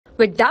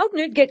With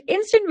Doubtnut, get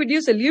instant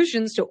video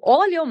solutions to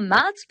all your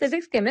maths,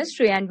 physics,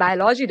 chemistry, and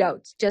biology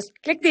doubts. Just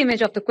click the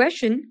image of the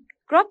question,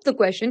 crop the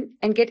question,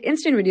 and get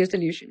instant video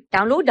solution.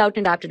 Download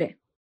Doubtnut app today.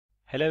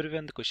 Hello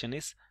everyone, the question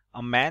is,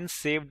 a man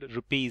saved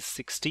rupees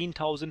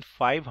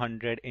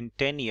 16,500 in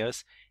 10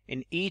 years.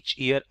 In each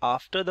year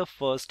after the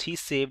first, he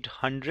saved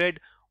 100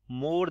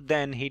 more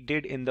than he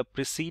did in the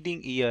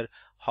preceding year.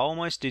 How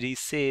much did he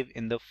save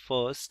in the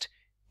first year?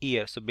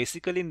 So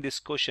basically in this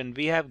question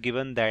we have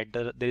given that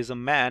there is a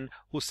man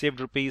who saved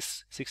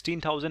rupees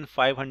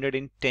 16,500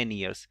 in 10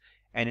 years,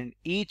 and in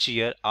each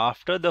year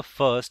after the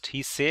first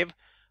he saved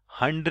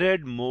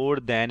 100 more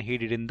than he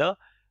did in the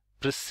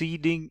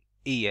preceding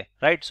year,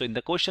 right? So in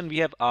the question we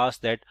have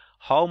asked that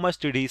how much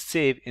did he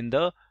save in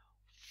the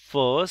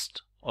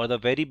first or the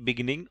very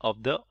beginning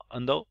of the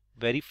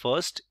very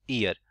first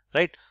year,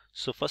 right?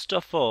 So first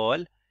of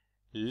all,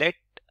 let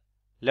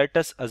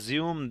us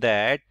assume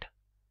that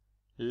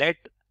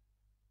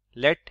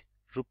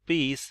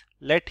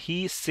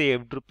he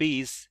saved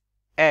rupees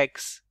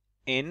X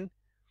in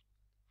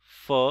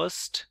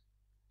first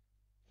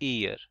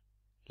year.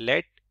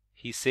 Let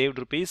he saved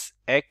rupees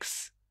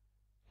X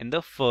in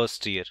the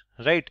first year,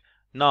 right?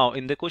 Now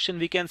in the question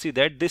we can see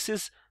that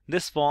this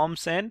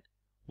forms an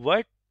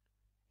AP,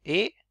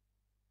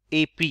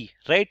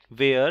 right?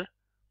 Where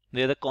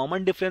the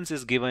common difference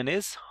is given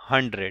is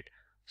 100.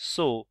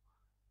 So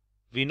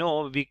we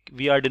know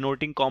we are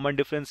denoting common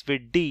difference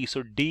with D.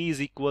 So D is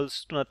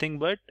equals to nothing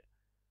but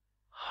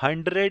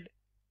 100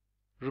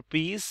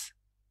 rupees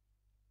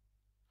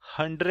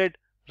 100,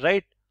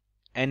 right?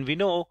 And we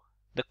know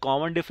the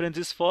common difference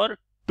is for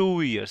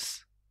 2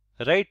 years,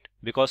 right?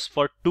 Because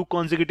for 2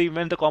 consecutive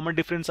when the common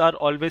difference are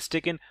always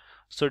taken.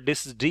 So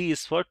this D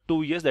is for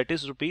 2 years, that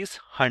is rupees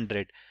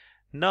 100.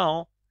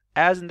 Now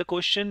as in the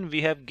question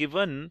we have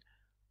given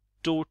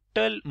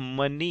total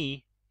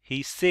money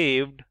he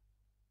saved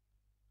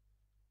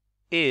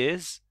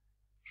is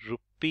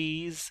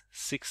rupees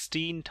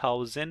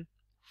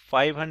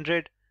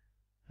 16,500,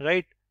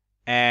 right?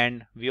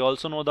 And we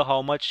also know the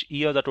how much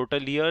year, the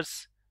total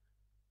years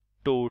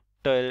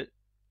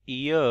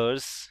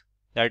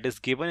that is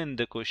given in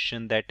the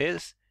question, that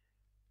is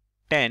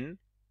 10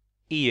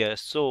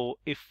 years. So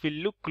if we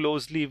look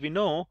closely, we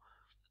know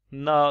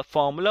the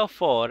formula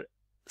for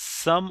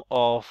sum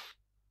of,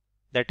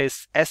 that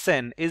is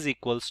Sn, is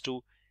equals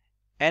to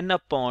n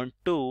upon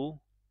 2.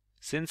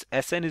 Since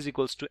Sn is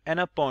equals to n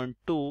upon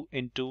 2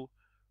 into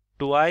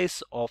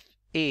twice of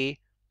A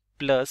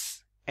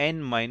plus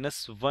n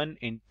minus 1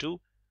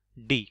 into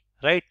D,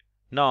 right?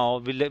 Now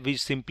we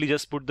simply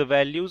just put the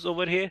values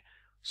over here.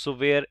 So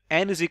where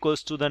n is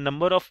equals to the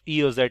number of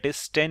years, that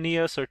is 10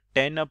 years, so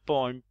 10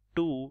 upon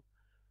 2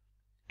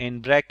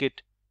 in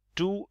bracket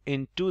 2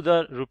 into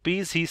the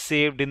rupees he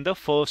saved in the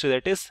first year,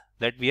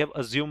 that we have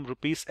assumed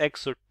rupees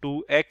X, so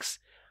 2x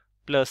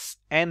plus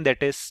n,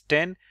 that is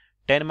 10.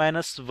 10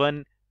 minus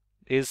 1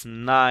 is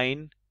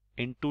 9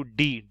 into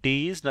D.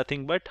 D is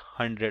nothing but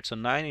 100. So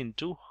 9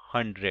 into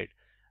 100,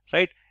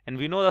 right? And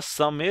we know the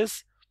sum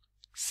is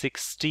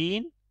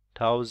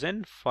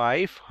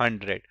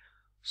 16,500.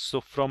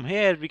 So from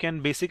here we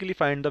can basically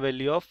find the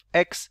value of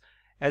X.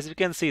 As we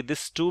can see,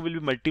 this 2 will be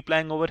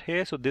multiplying over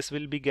here. So this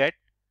will be get.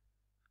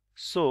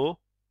 So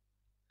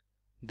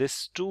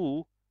this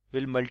 2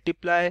 will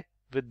multiply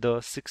with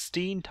the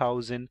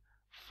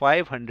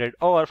 16,500,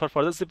 or for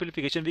further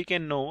simplification we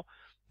can know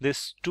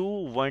this 2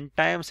 1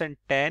 times and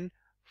 10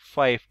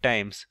 5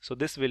 times. So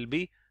this will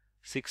be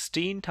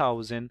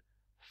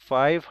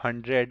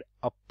 16,500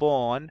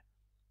 upon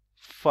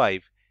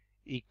 5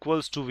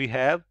 equals to, we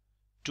have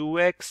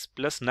 2x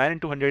plus 9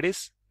 into 100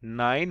 is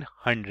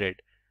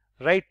 900,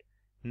 right?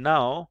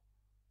 Now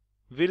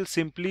we'll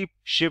simply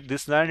shift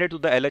this 900 to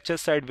the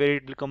LHS side where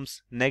it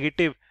becomes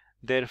negative.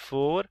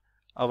 Therefore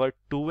our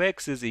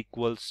 2x is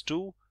equals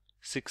to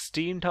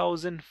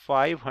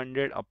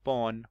 16,500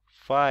 upon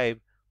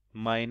 5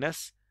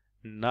 minus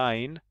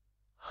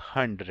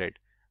 900,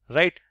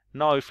 right?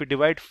 Now if we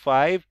divide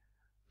 5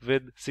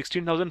 with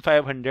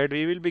 16,500,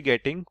 we will be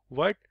getting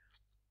what?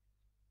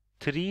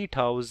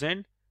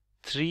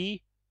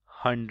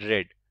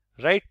 3,300,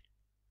 right?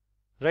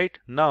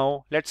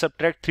 Now let's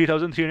subtract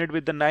 3,300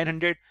 with the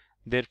 900.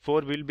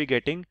 Therefore we'll be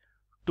getting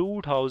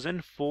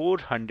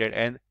 2,400,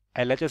 and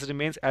LHS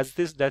remains as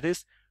this, that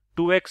is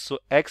 2x. So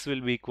x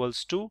will be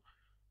equals to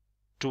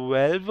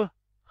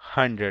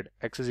 1200.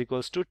 X is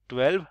equals to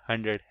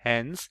 1200.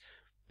 Hence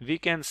we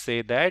can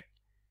say that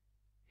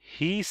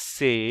he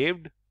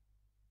saved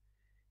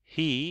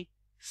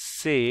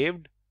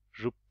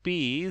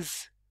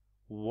rupees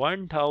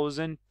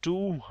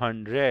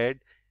 1,200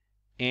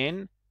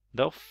 in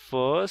the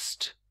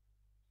first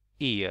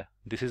year.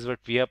 This is what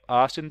we have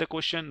asked in the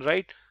question,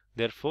 right?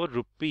 Therefore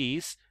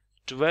rupees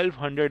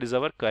 1200 is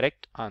our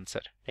correct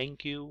answer.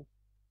 Thank you.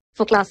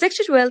 For class 6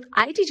 to 12,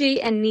 IIT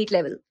JEE and NEET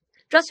level.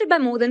 Trusted by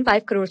more than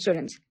 5 crore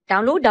students.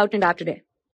 Download Doubtnut app today.